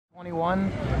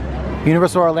21.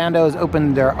 Universal Orlando has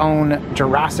opened their own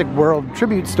Jurassic World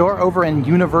tribute store over in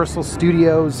Universal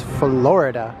Studios,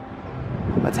 Florida.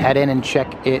 Let's head in and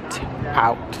check it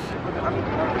out.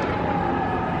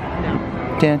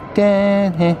 Dun,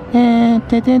 dun, dun,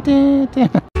 dun, dun, dun,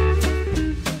 dun.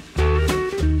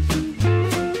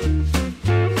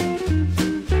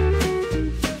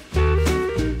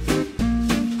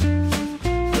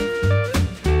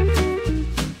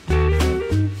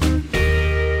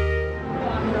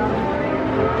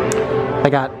 They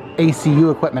got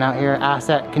ACU equipment out here,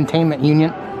 Asset Containment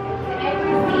Unit.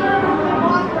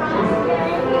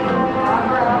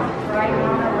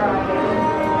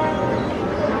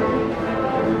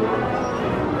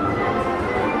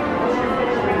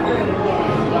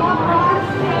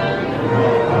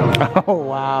 Oh,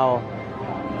 wow.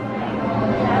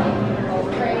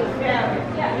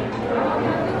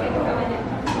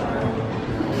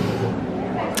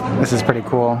 This is pretty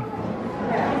cool.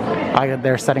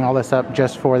 They're setting all this up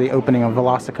just for the opening of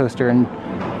Velocicoaster in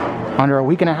under a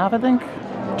week and a half, I think?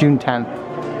 June 10th.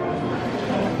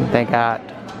 They got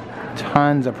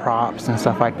tons of props and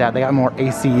stuff like that. They got more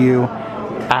ACU,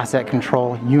 asset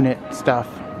control unit stuff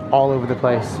all over the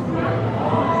place.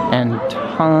 And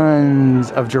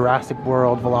tons of Jurassic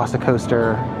World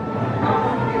Velocicoaster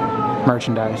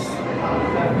merchandise.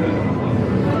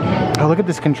 Oh, look at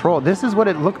this control. This is what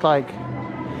it looked like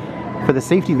for the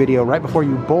safety video right before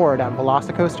you board at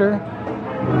Velocicoaster.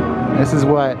 This is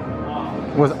what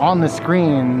was on the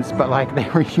screens, but like they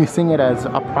were using it as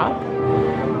a prop.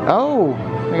 Oh,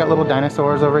 we got little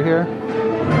dinosaurs over here.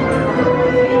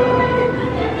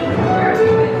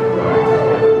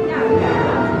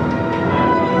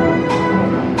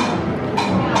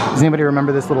 Does anybody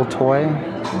remember this little toy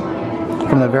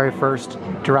from the very first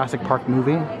Jurassic Park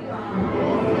movie?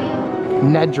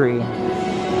 Nedry.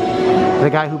 The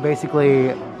guy who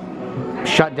basically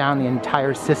shut down the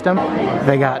entire system.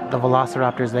 They got the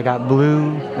Velociraptors, they got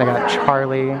Blue, they got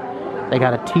Charlie, they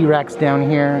got a T-Rex down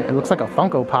here. It looks like a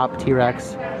Funko Pop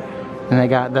T-Rex. And they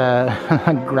got the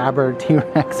grabber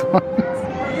T-Rex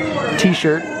ones.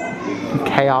 T-shirt.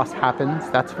 Chaos happens,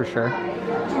 that's for sure.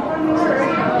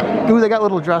 Ooh, they got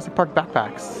little Jurassic Park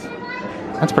backpacks.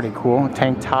 That's pretty cool.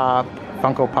 Tank top,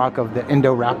 Funko Pop of the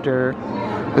Indoraptor.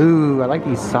 Ooh, I like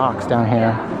these socks down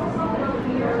here.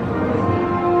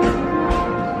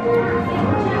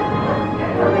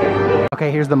 Okay,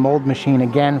 here's the mold machine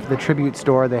again for the tribute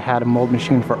store. They had a mold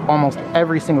machine for almost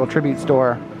every single tribute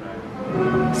store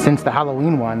since the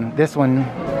Halloween one. This one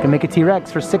can make a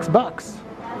T-Rex for $6.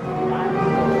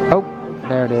 Oh,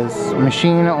 there it is.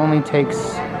 Machine only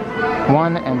takes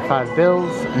 1 and 5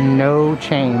 bills. No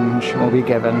change will be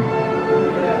given.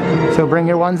 So bring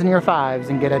your 1s and your 5s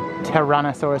and get a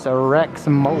Tyrannosaurus Rex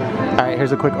mold. All right,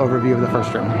 here's a quick overview of the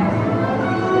first room.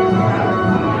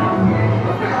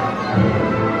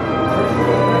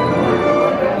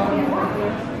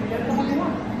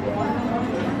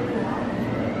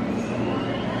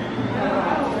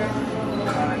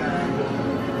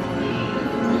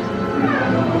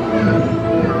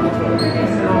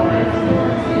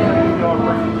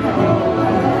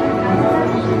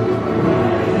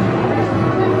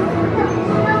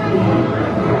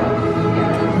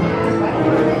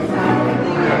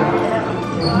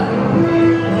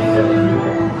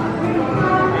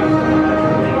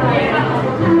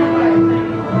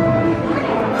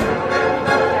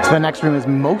 The next room is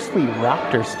mostly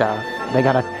Raptor stuff. They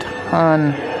got a ton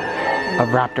of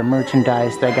Raptor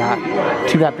merchandise. They got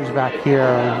 2 Raptors back here,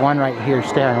 1 right here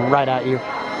staring right at you.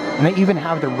 And they even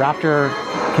have the Raptor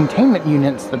containment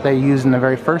units that they used in the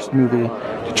very first movie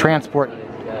to transport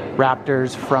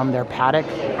Raptors from their paddock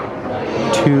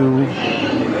to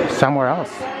somewhere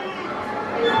else.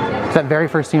 It's that very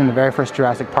first scene in the very first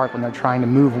Jurassic Park when they're trying to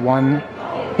move one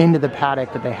into the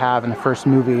paddock that they have in the first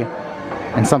movie,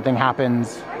 and something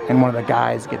happens and one of the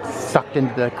guys gets sucked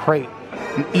into the crate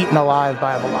and eaten alive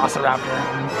by a Velociraptor.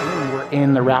 And we're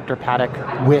in the Raptor paddock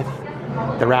with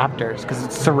the Raptors because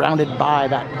it's surrounded by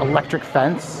that electric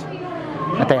fence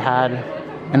that they had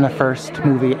in the first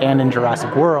movie and in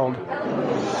Jurassic World.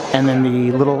 And then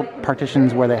the little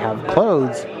partitions where they have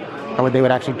clothes are where they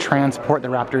would actually transport the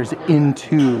Raptors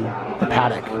into the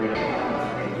paddock.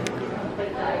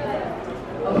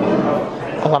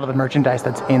 A lot of the merchandise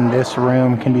that's in this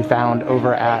room can be found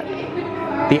over at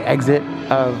the exit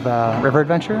of River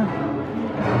Adventure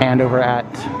and over at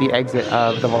the exit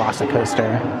of the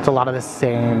Velocicoaster. It's a lot of the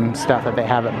same stuff that they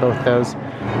have at both those.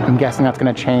 I'm guessing that's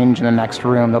going to change in the next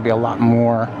room. There'll be a lot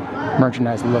more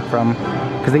merchandise to look from,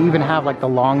 because they even have like the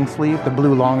long sleeve, the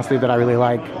blue long sleeve that I really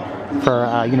like for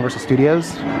Universal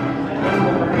Studios.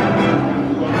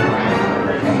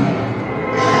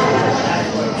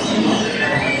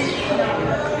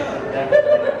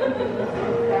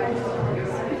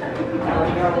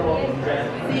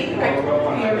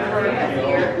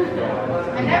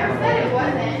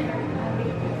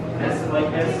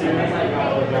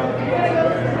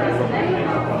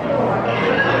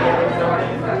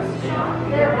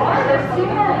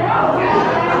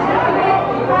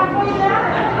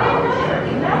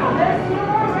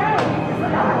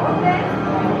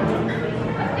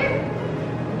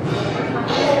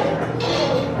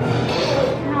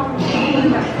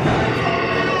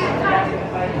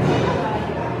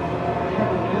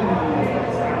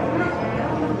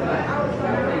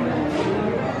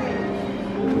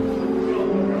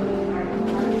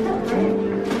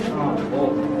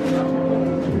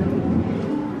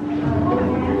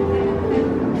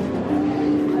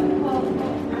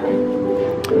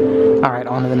 Alright,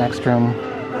 on to the next room.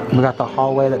 We got the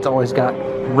hallway that's always got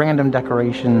random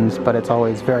decorations, but it's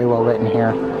always very well lit in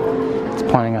here. It's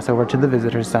pointing us over to the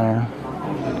visitor center.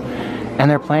 And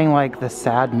they're playing like the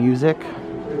sad music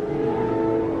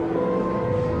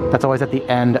that's always at the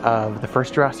end of the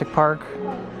first Jurassic Park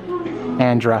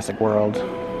and Jurassic World.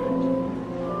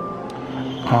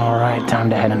 Alright,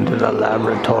 time to head into the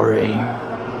laboratory.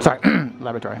 Sorry,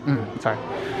 laboratory. Sorry.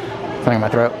 Something in my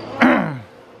throat.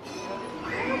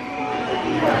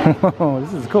 Whoa,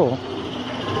 this is cool.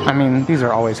 I mean, these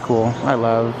are always cool. I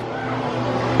love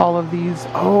all of these.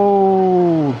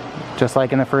 Oh, just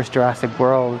like in the first Jurassic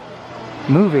World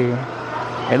movie,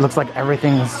 it looks like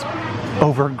everything's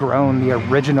overgrown the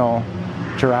original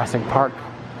Jurassic Park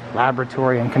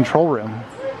laboratory and control room.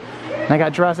 And I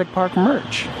got Jurassic Park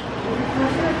merch.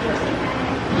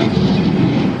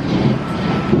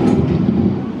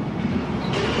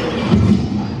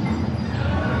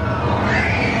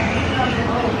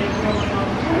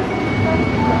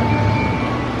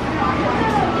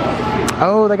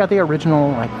 Oh, they got the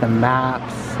original, like the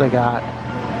maps. They got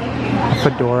a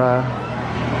fedora.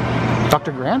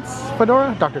 Dr. Grant's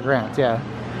fedora? Dr. Grant's, yeah.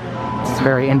 It's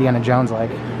very Indiana Jones-like.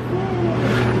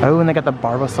 Oh, and they got the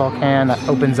Barbasol can that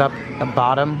opens up the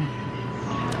bottom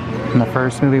in the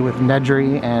first movie with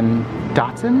Nedry and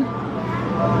Dotson.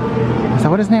 Is that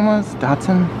what his name was?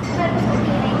 Dotson?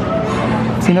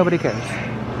 See, nobody cares.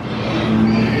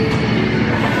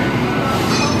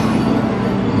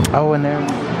 Oh, and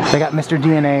they got Mr.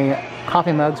 DNA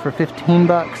coffee mugs for 15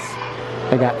 bucks.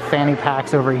 They got fanny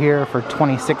packs over here for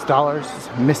 $26.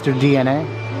 Mr. DNA.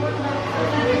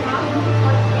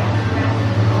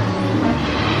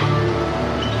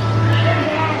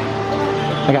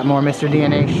 I got more Mr.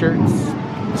 DNA shirts.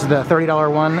 This is the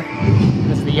 $30 one.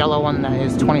 This is the yellow one that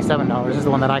is $27. This is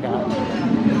the one that I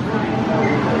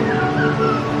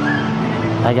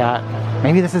got.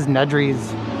 Maybe this is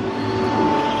Nedry's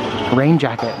rain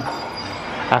jacket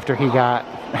after he got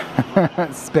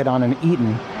spit on and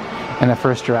eaten in the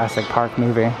first Jurassic Park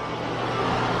movie.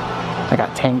 I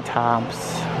got tank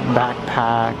tops,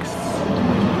 backpacks.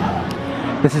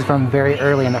 This is from very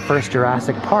early in the first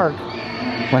Jurassic Park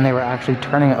when they were actually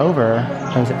turning over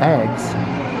those eggs.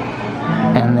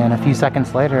 And then a few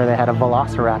seconds later they had a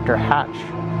velociraptor hatch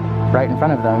right in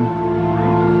front of them.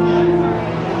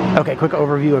 Okay, quick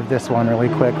overview of this one really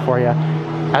quick for you.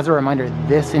 As a reminder,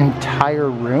 this entire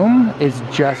room is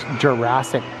just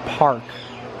Jurassic Park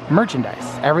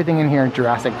merchandise. Everything in here is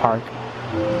Jurassic Park,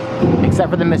 except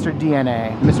for the Mr.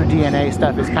 DNA. Mr. DNA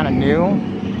stuff is kind of new,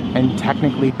 and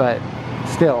technically, but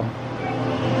still,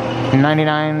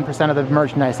 99% of the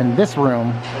merchandise in this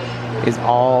room is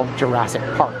all Jurassic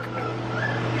Park.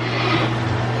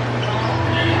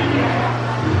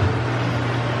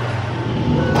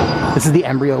 This is the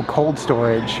embryo cold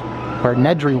storage where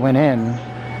Nedry went in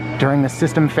during the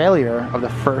system failure of the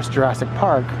first Jurassic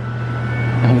Park,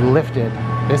 and he lifted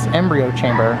this embryo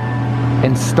chamber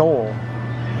and stole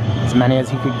as many as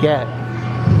he could get.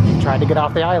 He tried to get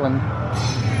off the island.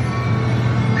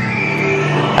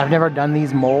 I've never done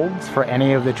these molds for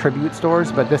any of the tribute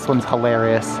stores, but this one's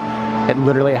hilarious. It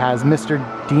literally has Mr.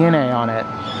 DNA on it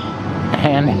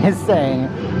and is saying,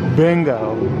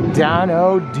 bingo,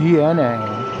 Dino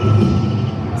DNA.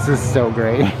 This is so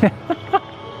great.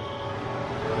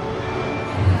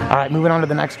 Alright, moving on to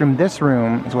the next room. This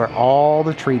room is where all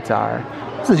the treats are.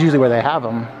 This is usually where they have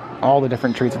them, all the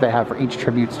different treats that they have for each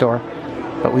tribute store.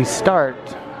 But we start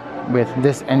with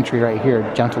this entry right here,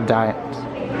 Gentle Diet.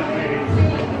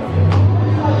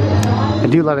 I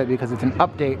do love it because it's an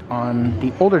update on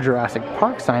the older Jurassic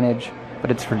Park signage, but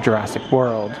it's for Jurassic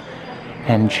World.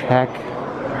 And check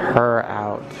her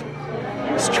out.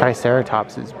 This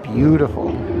Triceratops is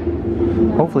beautiful.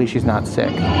 Hopefully she's not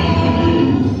sick.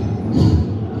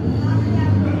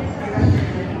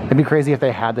 It'd be crazy if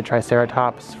they had the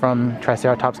Triceratops from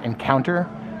Triceratops Encounter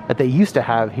that they used to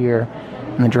have here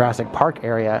in the Jurassic Park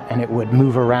area, and it would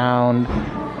move around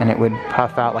and it would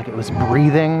puff out like it was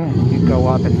breathing. You'd go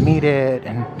up and meet it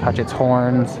and touch its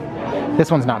horns. This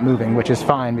one's not moving, which is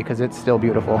fine because it's still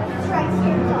beautiful.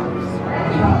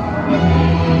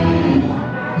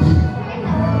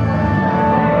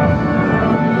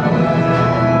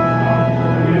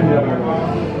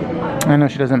 I know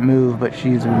she doesn't move, but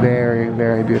she's very,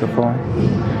 very beautiful.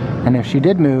 And if she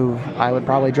did move, I would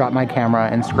probably drop my camera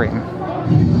and scream.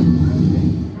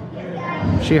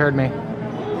 She heard me.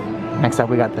 Next up,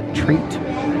 we got the Treat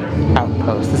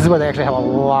Outpost. This is where they actually have a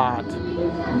lot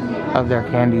of their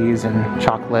candies and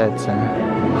chocolates and...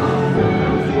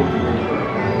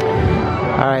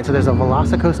 Alright, so there's a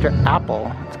Velocicoaster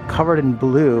apple. It's covered in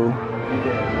blue.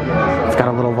 It's got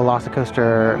a little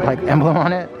Velocicoaster like emblem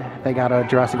on it. They got a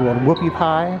Jurassic World whoopie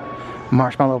pie,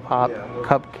 marshmallow pop,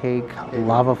 cupcake,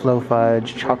 lava flow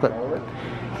fudge, chocolate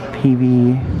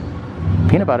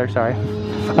peanut butter, sorry,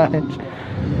 fudge,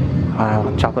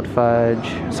 chocolate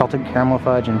fudge, salted caramel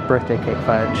fudge, and birthday cake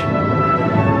fudge.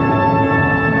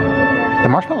 The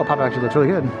marshmallow pop actually looks really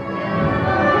good.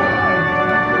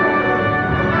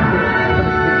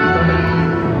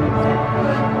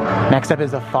 Next up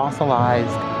is a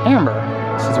fossilized amber.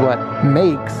 This is what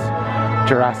makes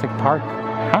Jurassic Park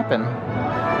happen.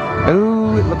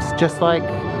 Ooh, it looks just like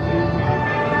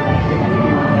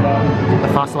the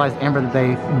fossilized amber that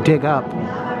they dig up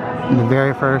in the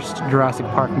very first Jurassic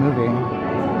Park movie.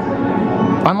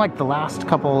 Unlike the last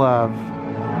couple of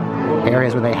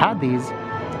areas where they had these,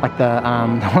 like the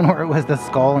one where it was the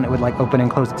skull and it would like open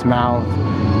and close its mouth,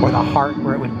 or the heart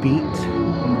where it would beat,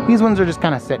 these ones are just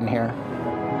kind of sitting here.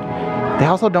 They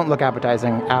also don't look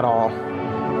appetizing at all.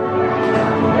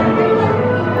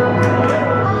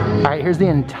 Alright, here's the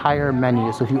entire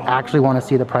menu, so if you actually want to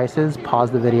see the prices,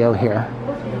 pause the video here.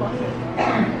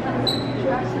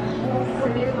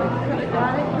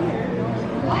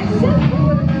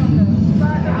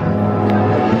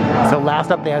 So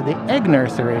last up they have the egg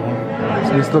nursery.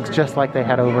 So this looks just like they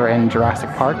had over in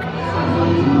Jurassic Park.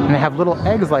 And they have little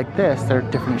eggs like this. They're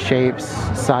different shapes,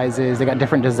 sizes, they got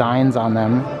different designs on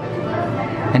them.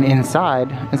 And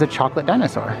inside is a chocolate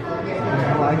dinosaur.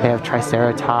 They have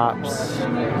Triceratops,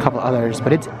 a couple others,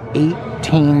 but it's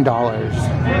 $18.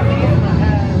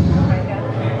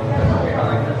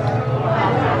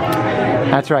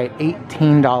 That's right,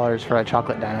 $18 for a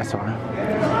chocolate dinosaur.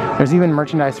 There's even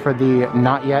merchandise for the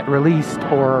not yet released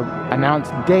or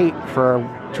announced date for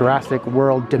Jurassic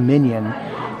World Dominion.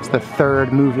 It's the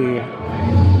third movie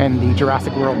in the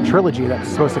Jurassic World trilogy that's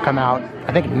supposed to come out,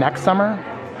 I think, next summer.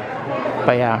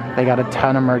 But yeah, they got a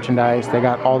ton of merchandise. They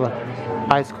got all the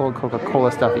ice cold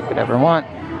Coca-Cola stuff you could ever want.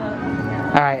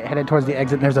 Alright, headed towards the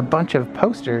exit. There's a bunch of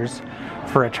posters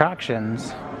for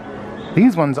attractions.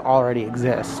 These ones already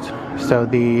exist. So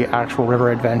the actual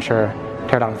River Adventure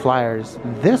teardown flyers.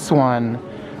 This one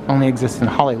only exists in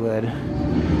Hollywood.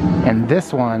 And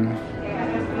this one,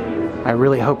 I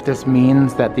really hope this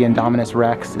means that the Indominus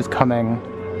Rex is coming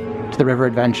to the River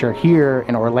Adventure here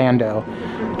in Orlando,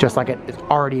 just like it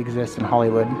already exists in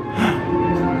Hollywood.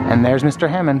 And there's Mr.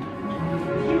 Hammond,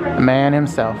 the man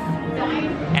himself.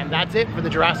 And that's it for the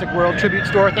Jurassic World Tribute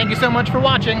Store. Thank you so much for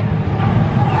watching.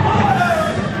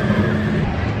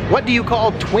 What do you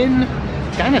call twin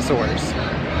dinosaurs?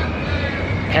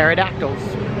 Pterodactyls.